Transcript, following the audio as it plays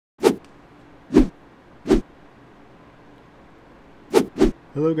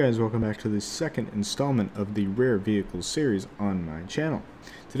Hello guys, welcome back to the second installment of the Rare Vehicles series on my channel.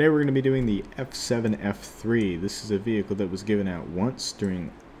 Today we're going to be doing the F7F-3. This is a vehicle that was given out once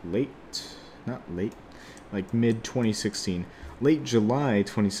during mid-2016, late July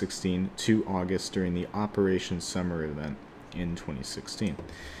 2016 to August during the Operation Summer event in 2016.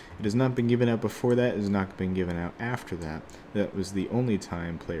 It has not been given out before that, it has not been given out after that. That was the only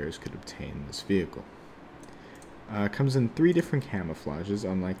time players could obtain this vehicle. Comes in 3 different camouflages,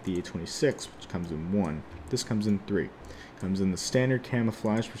 unlike the A26, which comes in 1. This comes in 3. Comes in the standard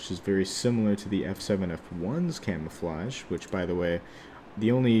camouflage, which is very similar to the F7F1's camouflage, which, by the way,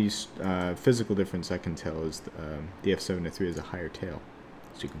 the only physical difference I can tell is the F7F3 has a higher tail,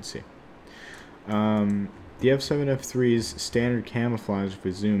 as you can see. The F7F3's standard camouflage, if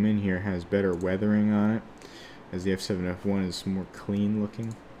we zoom in here, has better weathering on it, as the F7F1 is more clean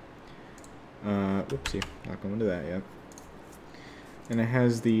looking. Whoopsie, not going to that yet. And it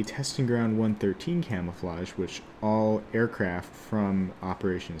has the Testing Ground 113 camouflage, which all aircraft from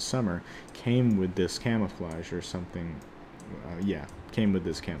Operation Summer came with this camouflage or something. Yeah, came with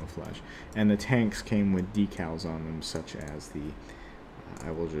this camouflage. And the tanks came with decals on them, such as the...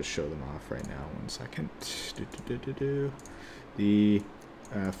 I will just show them off right now, 1 second. The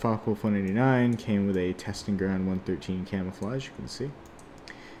Focke-Wulf 189 came with a Testing Ground 113 camouflage, you can see.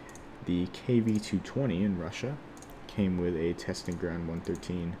 The KV-220 in Russia came with a Testing Ground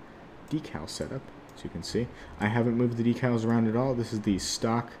 113 decal setup, as you can see. I haven't moved the decals around at all. This is the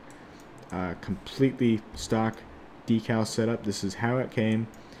stock, completely stock decal setup. This is how it came,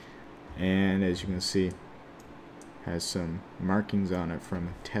 and as you can see, has some markings on it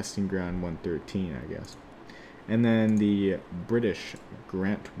from Testing Ground 113, I guess. And then the British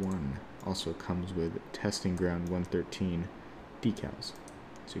Grant 1 also comes with Testing Ground 113 decals,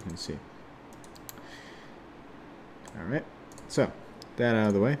 as you can see. Alright, so that out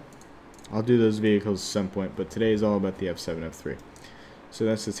of the way. I'll do those vehicles at some point, but today is all about the F7F3. So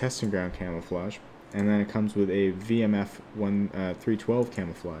that's the Testing Ground camouflage, and then it comes with a VMF 312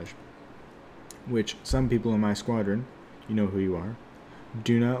 camouflage, which some people in my squadron, you know who you are,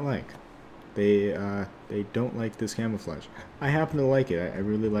 do not like. They don't like this camouflage. I happen to like it. I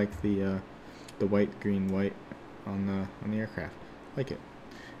really like the white, green, white on the aircraft. Like it.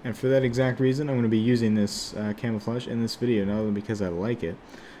 And for that exact reason, I'm going to be using this camouflage in this video, not only because I like it,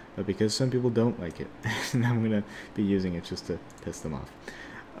 but because some people don't like it. And I'm going to be using it just to piss them off.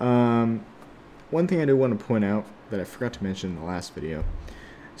 One thing I do want to point out that I forgot to mention in the last video,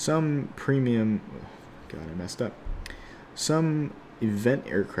 some premium... God, I messed up. Some event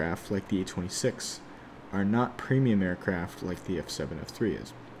aircraft, like the A26, are not premium aircraft like the F7F3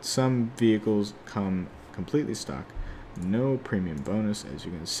 is. Some vehicles come completely stock, no premium bonus. As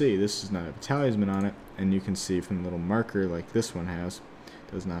you can see, this does not have a talisman on it, and you can see from the little marker like this one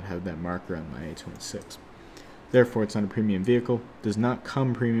does not have that marker on my A26. Therefore, it's not a premium vehicle, does not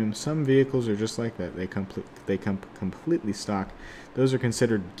come premium. Some vehicles are just like that. They come completely stock. Those are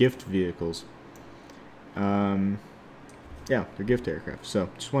considered gift vehicles. Yeah, they're gift aircraft. So,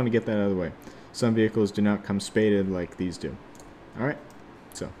 just want to get that out of the way. Some vehicles do not come spaded like these do. Alright,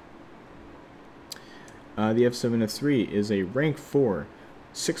 so... the F7F3 is a rank 4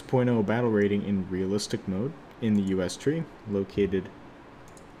 6.0 battle rating in realistic mode in the US tree, located,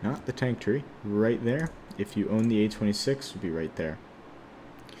 not the tank tree, right there. If you own the A26, it would be right there.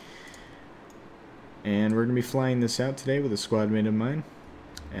 And we're going to be flying this out today with a squad mate of mine,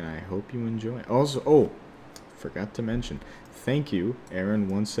 and I hope you enjoy. Also, oh, forgot to mention, thank you,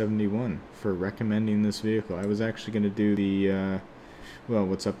 Aaron171, for recommending this vehicle. I was actually going to do the, well,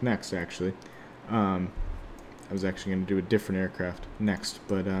 what's up next, actually. I was actually going to do a different aircraft next,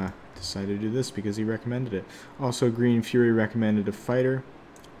 but decided to do this because he recommended it. Also, Green Fury recommended a fighter.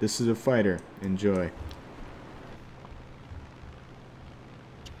 This is a fighter. Enjoy.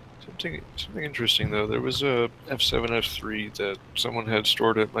 Something interesting, though. There was a F7F3 that someone had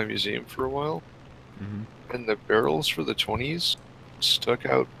stored at my museum for a while, and the barrels for the 20s stuck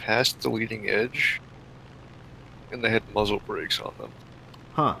out past the leading edge, and they had muzzle brakes on them.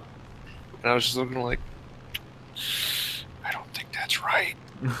 Huh. And I was just looking like, I don't think that's right.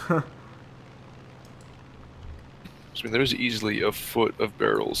 I mean, there's easily a foot of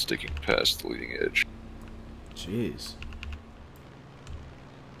barrels sticking past the leading edge. Jeez.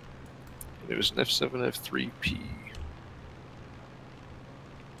 And it was an F7F3P.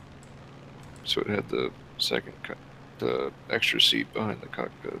 So it had the the extra seat behind the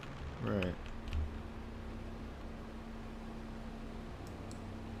cockpit. Right.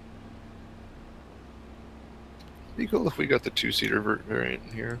 It'd be cool if we got the 2-seater variant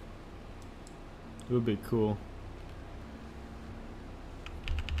in here. It would be cool.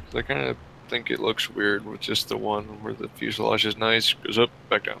 I kind of think it looks weird with just the one where the fuselage is nice, goes up,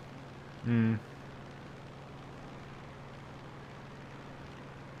 back down. Hmm.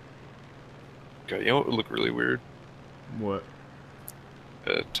 Okay, you know what would look really weird? What?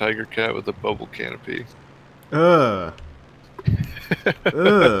 A Tigercat with a bubble canopy. Ugh.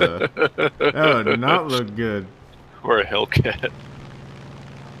 Ugh. That would not look good. Or a Hellcat.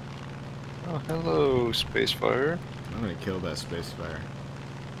 Oh, hello, Spacefire. I'm gonna kill that Spacefire.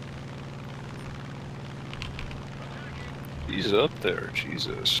 He's up there,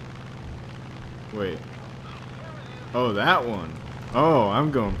 Jesus. Wait. Oh, that one. Oh,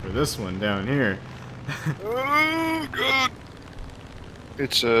 I'm going for this one down here. Oh, God!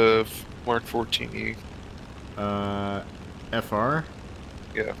 It's a Mark 14E. FR?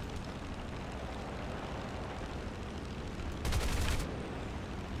 Yeah.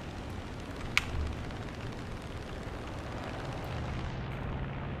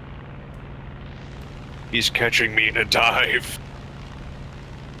 He's catching me in a dive.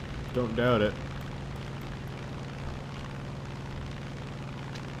 Don't doubt it.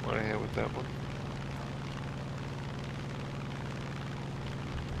 What I have with that one?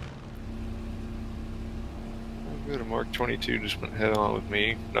 Oh, good. A Mark 22 just went head on with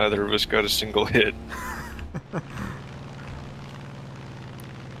me. Neither of us got a single hit.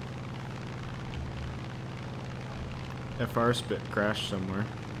 FR spit crashed somewhere.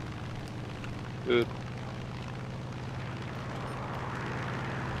 Good.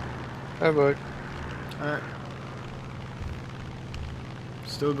 Bye-bye. Alright.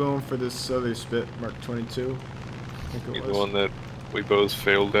 Still going for this other spit, Mark 22. I think it was. The one that we both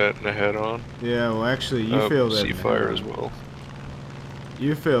failed at in a head-on. Yeah, well actually you failed at Seafire as well.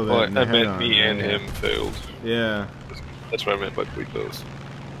 You failed Well, at in the I meant head-on, me and right? him failed. Yeah. That's what I meant by we both.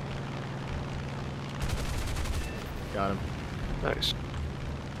 Got him. Nice.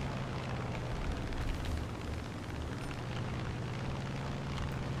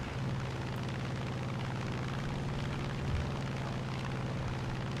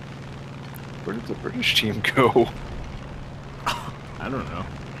 Where did the British team go? I don't know.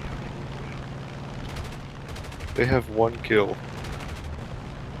 They have 1 kill.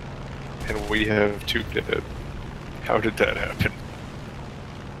 And we have 2 dead. How did that happen?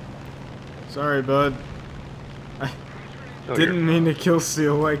 Sorry, bud. I Oh, didn't mean to kill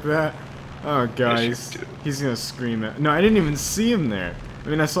Seal like that. Oh, Yes, guys. you did. He's gonna scream at. No, I didn't even see him there. I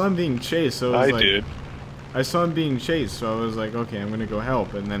mean, I saw him being chased, so I was like. did. I saw him being chased, so I was like, okay, I'm gonna go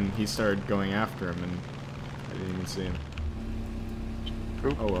help. And then he started going after him, and I didn't even see him.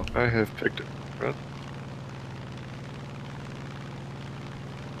 Oop, Oh well. I have picked it. Run.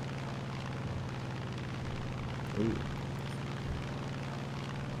 Ooh.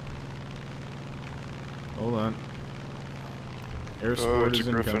 Hold on. Air Oh, sport it's is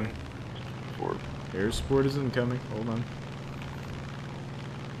a Griffin. incoming. 4. Air sport is incoming. Hold on.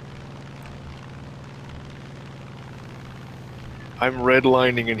 I'm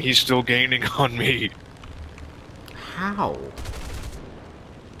redlining and he's still gaining on me. How?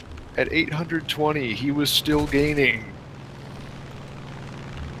 At 820, he was still gaining.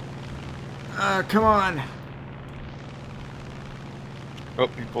 Come on. Oh,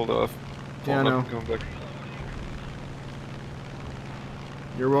 he pulled off. Yeah, I know. Going back.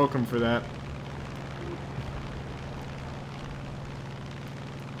 You're welcome for that.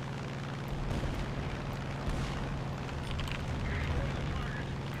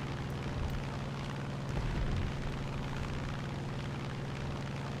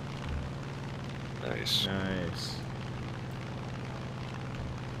 Nice. Nice.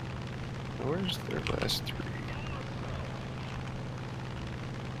 Where's their last 3?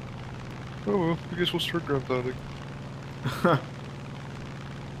 Oh well, I guess we'll start ground pounding. How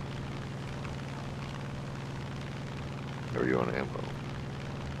are you on ammo?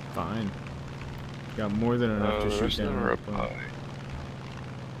 Fine. Got more than enough to The shoot rest of down. them are a up plane. high.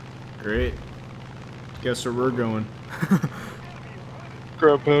 Great. Guess where we're going.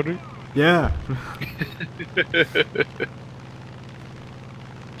 Ground pounding? Yeah.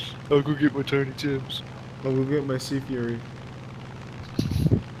 I'll go get my Tiny Tims. I'll go get my Sea Fury.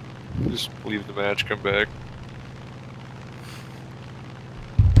 Just leave the match, come back.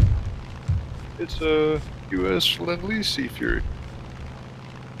 It's a US Lend-Lease Sea Fury.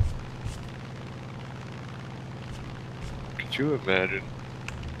 Could you imagine?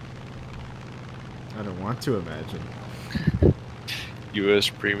 I don't want to imagine. US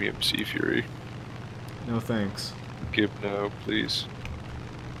Premium Sea Fury. No thanks. Give now, please.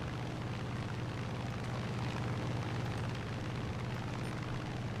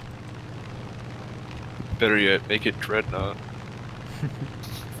 Better yet, make it Dreadnought.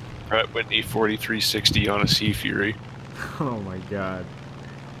 Pratt Whitney 4360 on a Sea Fury. Oh my god.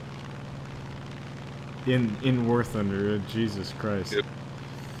 In War Thunder, Jesus Christ. Yep.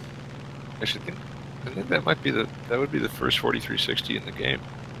 Actually, I think that would be the first 4360 in the game.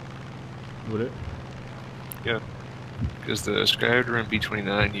 Would it? Yeah. Because the Skyhydra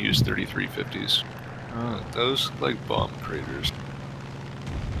B-29 used 3350s. Oh. Those look like bomb craters.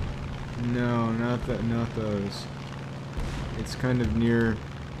 No, not those. It's kind of near,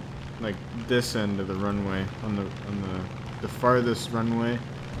 like, this end of the runway, on the farthest runway,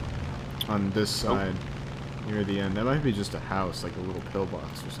 on this side, near the end. That might be just a house, like a little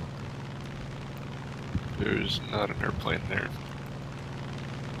pillbox or something. There's not an airplane there.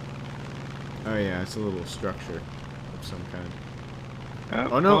 Oh yeah, it's a little structure of some kind.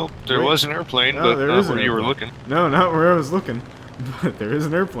 Oh no, well, there was an airplane, no, but not where you were looking. No, not where I was looking, but there is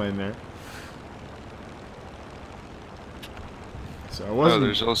an airplane there. So I wasn't... Oh,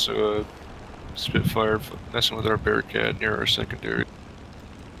 there's also a Spitfire messing with our Bearcat near our secondary.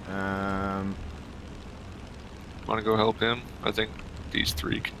 Want to go help him? I think these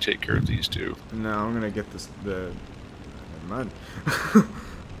three can take care of these two. No, I'm gonna get this. Never mind.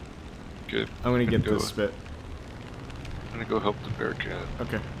 Good. I'm gonna get this Spit. I'm gonna go help the Bearcat.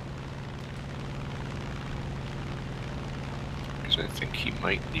 Okay. Because I think he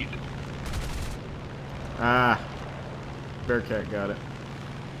might need it. Ah. Bearcat got it.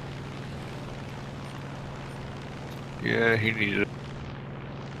 Yeah, he needed it.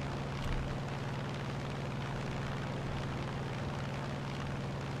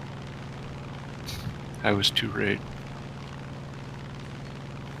 I was too late.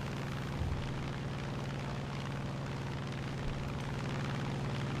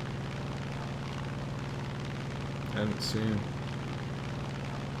 I haven't seen him.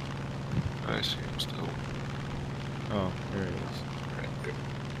 I see him still. Oh, there he is. Right there.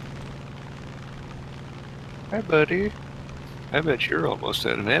 Hi, buddy. I bet you're almost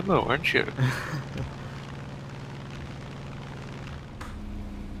out of ammo, aren't you?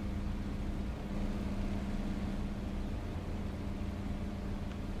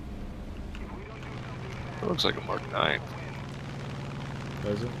 That looks like a Mark 9.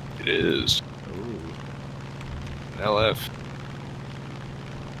 Does it? It is. Ooh. An LF.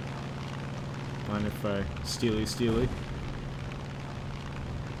 Mind if I steely? He's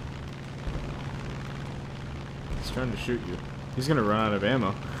trying to shoot you. He's gonna run out of ammo.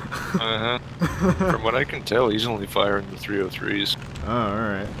 Uh-huh. From what I can tell, he's only firing the 303s. Oh,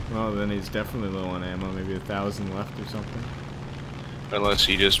 alright. Well, then he's definitely low on ammo. Maybe 1,000 left or something. Unless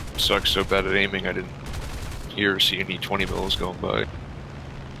he just sucks so bad at aiming, I didn't hear or see any 20 mils going by.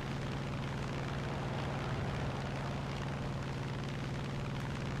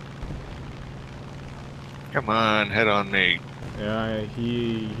 Come on, head on me. Yeah,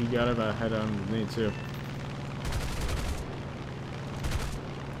 he got about head on with me too.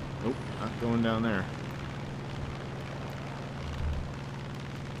 Nope, not going down there.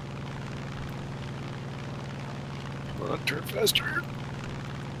 Come on, turn faster.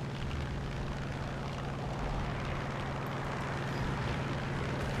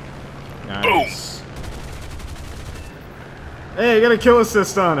 Nice. Boom. Hey, I got a kill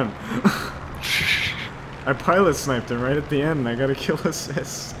assist on him. I pilot sniped him right at the end, and I got a kill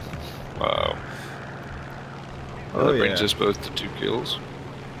assist. Wow. Well, that brings us both to 2 kills.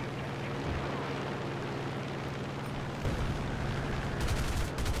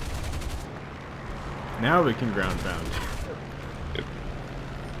 Now we can ground pound. Yep.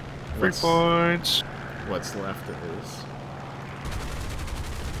 3 points. What's left of his?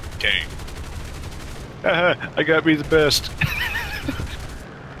 Dang. I got me the best.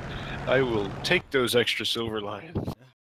 I will take those extra silver lions.